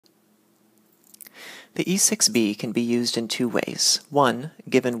The E6B can be used in two ways. One,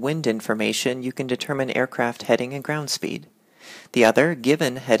 given wind information, you can determine aircraft heading and ground speed. The other,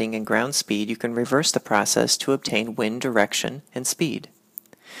 given heading and ground speed, you can reverse the process to obtain wind direction and speed.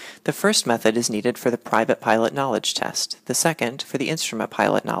 The first method is needed for the private pilot knowledge test, the second for the instrument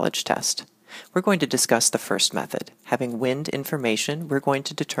pilot knowledge test. We're going to discuss the first method. Having wind information, we're going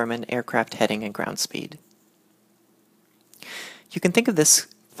to determine aircraft heading and ground speed. You can think of this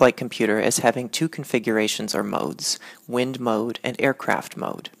flight computer as having two configurations or modes, wind mode and aircraft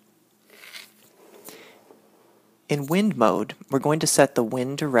mode. In wind mode, we're going to set the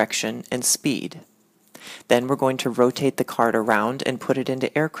wind direction and speed. Then we're going to rotate the card around and put it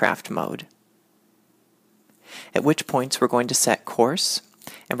into aircraft mode. At which points we're going to set course,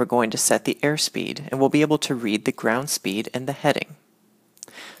 and we're going to set the airspeed, and we'll be able to read the ground speed and the heading.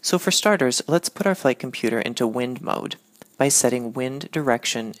 So for starters, let's put our flight computer into wind mode by setting wind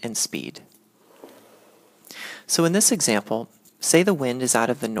direction and speed. So in this example, say the wind is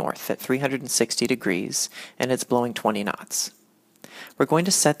out of the north at 360 degrees and it's blowing 20 knots. We're going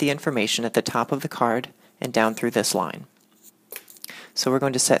to set the information at the top of the card and down through this line. So we're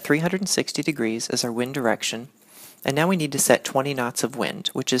going to set 360 degrees as our wind direction, and now we need to set 20 knots of wind,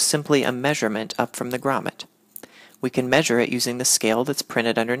 which is simply a measurement up from the grommet. We can measure it using the scale that's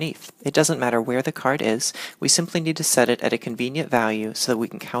printed underneath. It doesn't matter where the card is, we simply need to set it at a convenient value so that we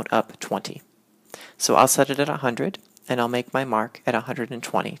can count up 20. So I'll set it at 100, and I'll make my mark at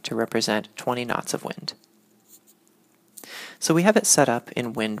 120 to represent 20 knots of wind. So we have it set up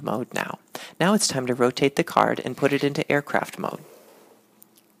in wind mode now. Now it's time to rotate the card and put it into aircraft mode.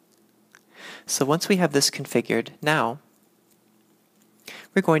 So once we have this configured, now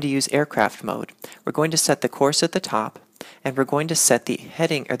we're going to use aircraft mode. We're going to set the course at the top, and we're going to set the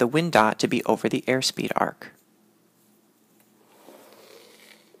heading or the wind dot to be over the airspeed arc.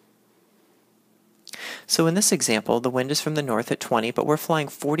 So in this example, the wind is from the north at 20, but we're flying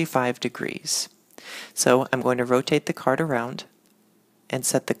 45 degrees. So I'm going to rotate the card around and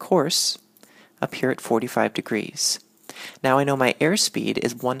set the course up here at 45 degrees. Now I know my airspeed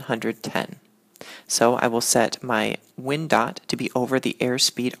is 110. So I will set my wind dot to be over the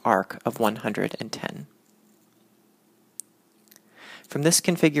airspeed arc of 110. From this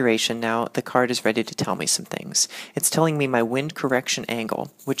configuration now, the card is ready to tell me some things. It's telling me my wind correction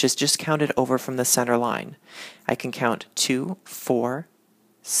angle, which is just counted over from the center line. I can count 2, 4,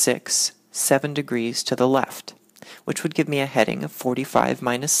 6, 7 degrees to the left, which would give me a heading of 45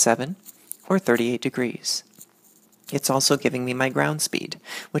 minus 7, or 38 degrees. It's also giving me my ground speed,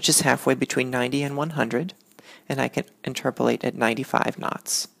 which is halfway between 90 and 100, and I can interpolate at 95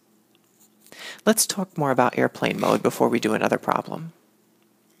 knots. Let's talk more about airplane mode before we do another problem.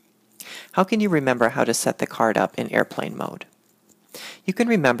 How can you remember how to set the card up in airplane mode? You can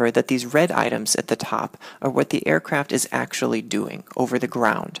remember that these red items at the top are what the aircraft is actually doing over the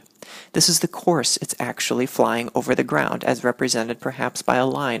ground. This is the course it's actually flying over the ground, as represented perhaps by a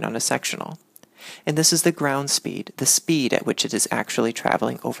line on a sectional. And this is the ground speed, the speed at which it is actually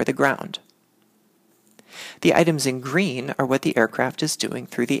traveling over the ground. The items in green are what the aircraft is doing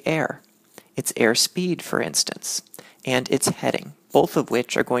through the air. Its airspeed, for instance, and its heading, both of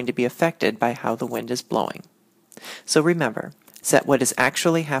which are going to be affected by how the wind is blowing. So remember, set what is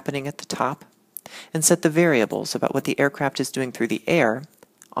actually happening at the top, and set the variables about what the aircraft is doing through the air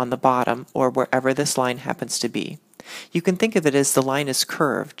on the bottom or wherever this line happens to be. You can think of it as the line is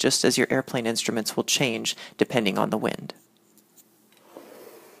curved, just as your airplane instruments will change depending on the wind.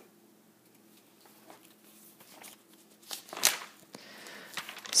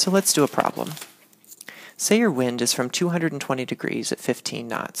 So let's do a problem. Say your wind is from 220 degrees at 15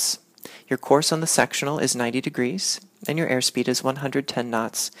 knots. Your course on the sectional is 90 degrees, and your airspeed is 110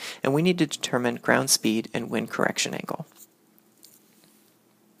 knots, and we need to determine ground speed and wind correction angle.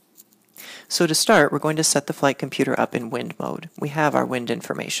 So to start, we're going to set the flight computer up in wind mode. We have our wind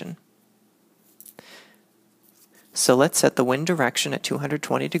information. So let's set the wind direction at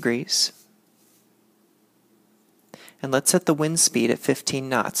 220 degrees. And let's set the wind speed at 15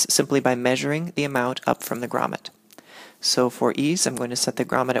 knots, simply by measuring the amount up from the grommet. So for ease, I'm going to set the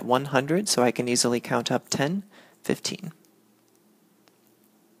grommet at 100 so I can easily count up 10, 15.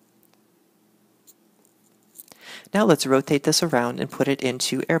 Now let's rotate this around and put it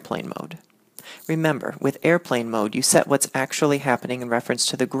into airplane mode. Remember, with airplane mode, you set what's actually happening in reference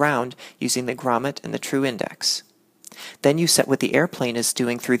to the ground using the grommet and the true index. Then you set what the airplane is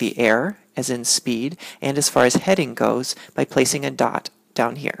doing through the air, as in speed, and as far as heading goes, by placing a dot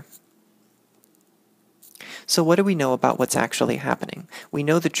down here. So what do we know about what's actually happening? We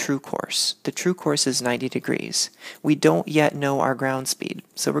know the true course. The true course is 90 degrees. We don't yet know our ground speed,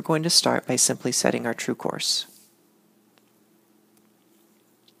 so we're going to start by simply setting our true course.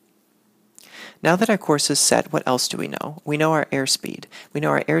 Now that our course is set, what else do we know? We know our airspeed. We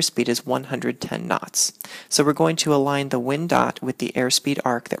know our airspeed is 110 knots. So we're going to align the wind dot with the airspeed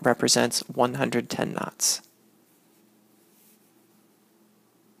arc that represents 110 knots.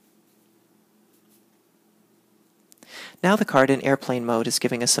 Now the card in airplane mode is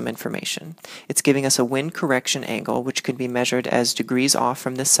giving us some information. It's giving us a wind correction angle, which can be measured as degrees off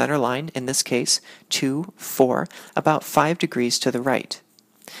from this center line, in this case 2, 4, about 5 degrees to the right,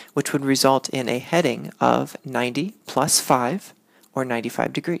 which would result in a heading of 90 plus 5, or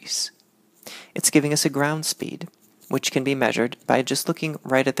 95 degrees. It's giving us a ground speed, which can be measured by just looking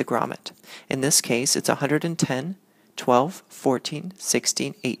right at the grommet. In this case, it's 110, 12, 14,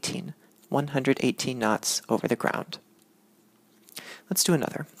 16, 18, 118 knots over the ground. Let's do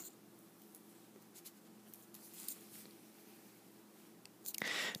another.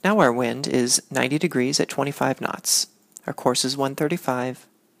 Now our wind is 90 degrees at 25 knots. Our course is 135,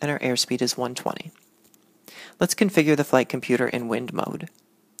 and our airspeed is 120. Let's configure the flight computer in wind mode.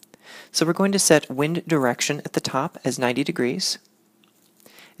 So we're going to set wind direction at the top as 90 degrees,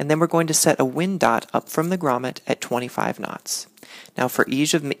 and then we're going to set a wind dot up from the grommet at 25 knots. Now for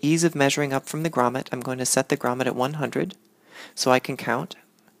ease of measuring up from the grommet, I'm going to set the grommet at 100, so I can count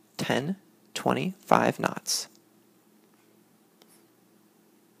 10, 20, 5 knots.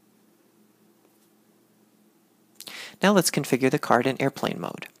 Now let's configure the card in airplane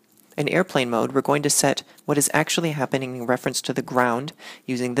mode. In airplane mode, we're going to set what is actually happening in reference to the ground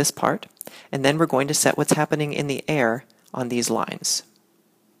using this part, and then we're going to set what's happening in the air on these lines.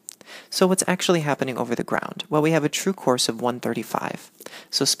 So what's actually happening over the ground? Well, we have a true course of 135.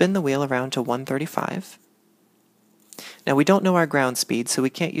 So spin the wheel around to 135. Now we don't know our ground speed, so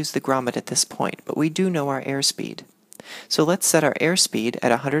we can't use the grommet at this point, but we do know our airspeed. So let's set our airspeed at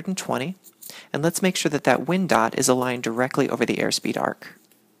 120, and let's make sure that that wind dot is aligned directly over the airspeed arc.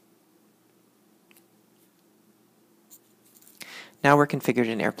 Now we're configured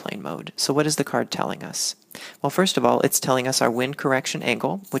in airplane mode. So what is the card telling us? Well, first of all, it's telling us our wind correction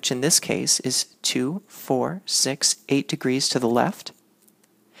angle, which in this case is 2, 4, 6, 8 degrees to the left,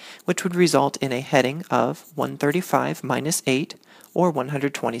 which would result in a heading of 135 minus 8, or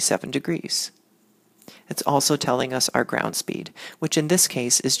 127 degrees. It's also telling us our ground speed, which in this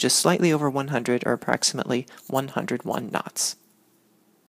case is just slightly over 100, or approximately 101 knots.